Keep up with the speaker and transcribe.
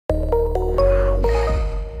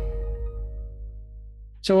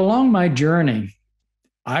So along my journey,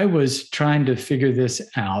 I was trying to figure this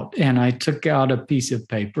out, and I took out a piece of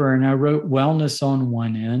paper and I wrote wellness on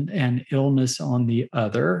one end and illness on the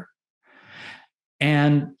other,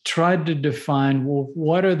 and tried to define, well,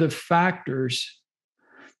 what are the factors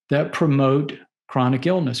that promote chronic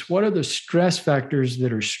illness? What are the stress factors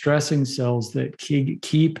that are stressing cells that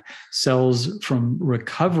keep cells from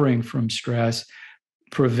recovering from stress,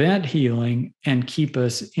 prevent healing, and keep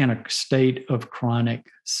us in a state of chronic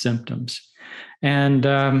symptoms? And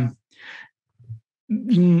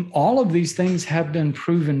all of these things have been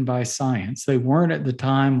proven by science. They weren't at the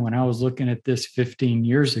time when I was looking at this 15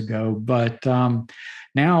 years ago, but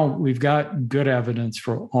now we've got good evidence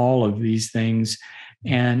for all of these things.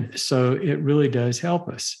 And so it really does help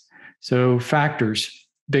us. So, factors,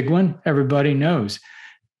 big one, everybody knows.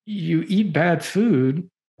 You eat bad food,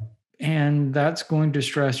 and that's going to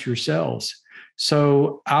stress your cells.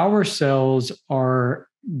 So, our cells are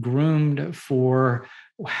groomed for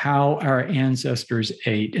how our ancestors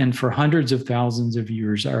ate. And for hundreds of thousands of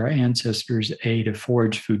years, our ancestors ate a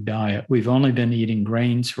forage food diet. We've only been eating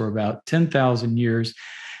grains for about 10,000 years,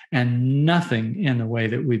 and nothing in the way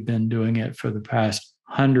that we've been doing it for the past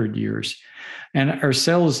 100 years. And our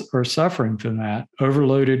cells are suffering from that.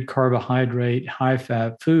 Overloaded carbohydrate, high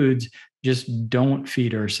fat foods just don't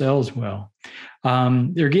feed our cells well.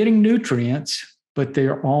 They're getting nutrients, but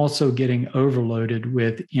they're also getting overloaded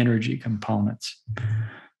with energy components.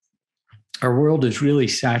 Our world is really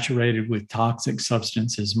saturated with toxic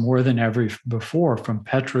substances more than ever before, from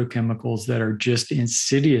petrochemicals that are just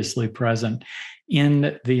insidiously present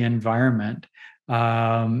in the environment,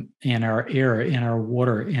 in our air, in our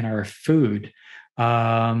water, in our food.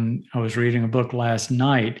 I was reading a book last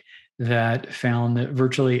night that found that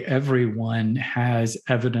virtually everyone has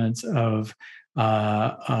evidence of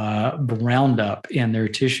Roundup in their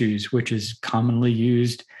tissues, which is commonly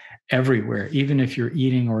used everywhere. Even if you're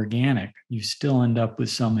eating organic, you still end up with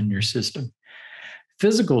some in your system.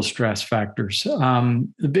 Physical stress factors.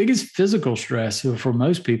 The biggest physical stress for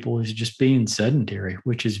most people is just being sedentary,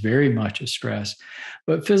 which is very much a stress.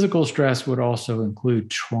 But physical stress would also include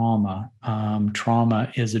trauma.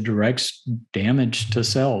 Trauma is a direct damage to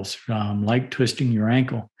cells, like twisting your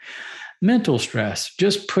ankle. Mental stress,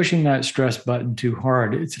 just pushing that stress button too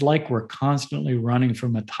hard. It's like we're constantly running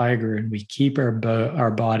from a tiger, and we keep our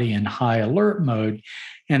body in high alert mode.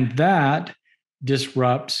 And that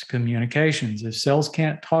disrupts communications. If cells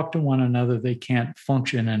can't talk to one another, they can't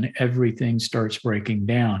function, and everything starts breaking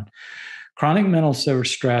down. Chronic mental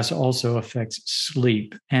stress also affects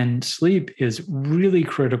sleep, and sleep is really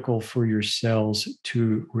critical for your cells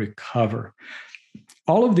to recover.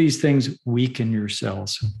 All of these things weaken your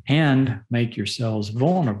cells and make your cells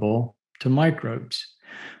vulnerable to microbes.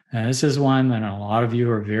 And this is one that a lot of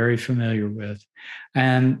you are very familiar with.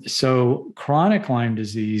 And so chronic Lyme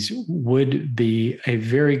disease would be a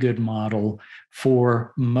very good model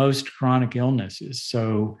for most chronic illnesses.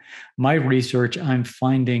 So my research, I'm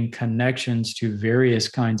finding connections to various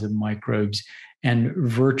kinds of microbes and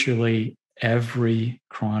virtually every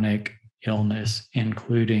chronic illness,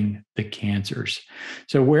 including the cancers.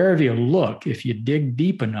 So wherever you look, if you dig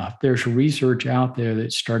deep enough, there's research out there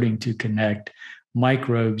that's starting to connect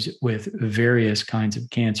microbes with various kinds of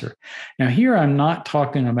cancer. Now, here I'm not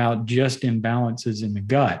talking about just imbalances in the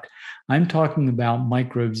gut. I'm talking about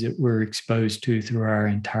microbes that we're exposed to through our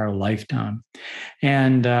entire lifetime.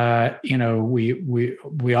 And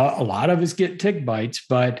we all, a lot of us get tick bites,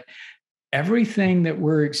 but everything that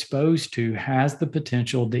we're exposed to has the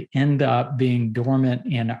potential to end up being dormant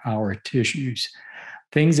in our tissues.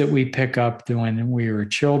 Things that we pick up when we were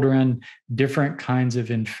children, different kinds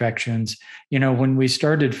of infections. When we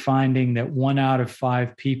started finding that 1 out of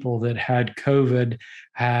 5 people that had COVID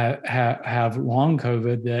have long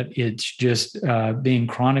COVID, that it's just being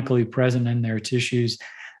chronically present in their tissues,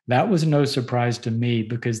 that was no surprise to me,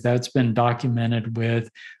 because that's been documented with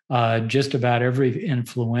just about every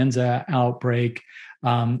influenza outbreak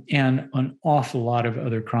and an awful lot of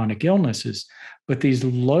other chronic illnesses. But these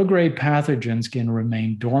low-grade pathogens can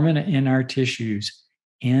remain dormant in our tissues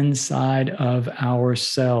inside of our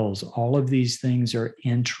cells. All of these things are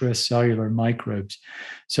intracellular microbes.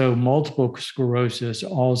 So multiple sclerosis,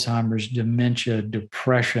 Alzheimer's, dementia,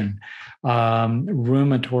 depression,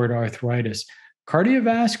 rheumatoid arthritis,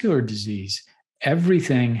 cardiovascular disease,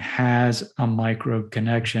 everything has a microbe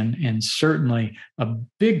connection, and certainly a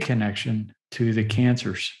big connection to the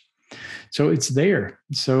cancers. So it's there.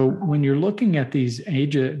 So when you're looking at these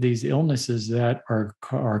illnesses that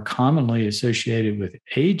are commonly associated with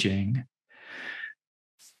aging,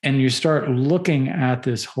 and you start looking at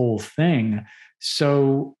this whole thing,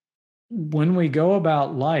 so when we go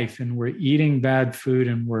about life and we're eating bad food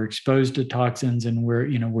and we're exposed to toxins and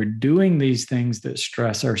we're doing these things that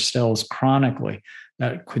stress our cells chronically,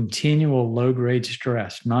 that continual low grade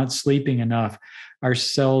stress, not sleeping enough, our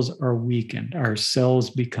cells are weakened, our cells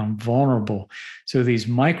become vulnerable. So these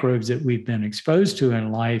microbes that we've been exposed to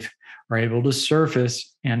in life are able to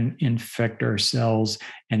surface and infect our cells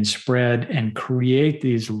and spread and create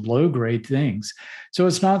these low grade things. So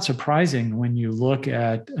it's not surprising when you look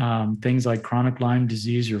at things like chronic Lyme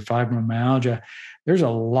disease or fibromyalgia, there's a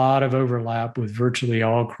lot of overlap with virtually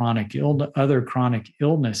all other chronic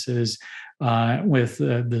illnesses with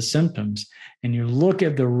the symptoms. And you look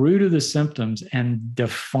at the root of the symptoms and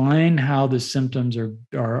define how the symptoms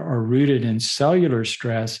are rooted in cellular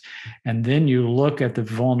stress. And then you look at the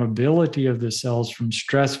vulnerability of the cells from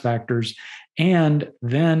stress factors, and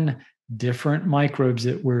then different microbes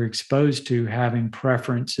that we're exposed to having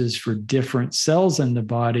preferences for different cells in the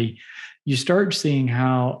body. You start seeing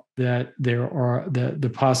how that there are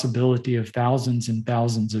the possibility of thousands and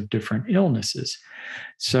thousands of different illnesses.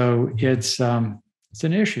 So it's an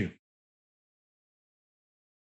issue.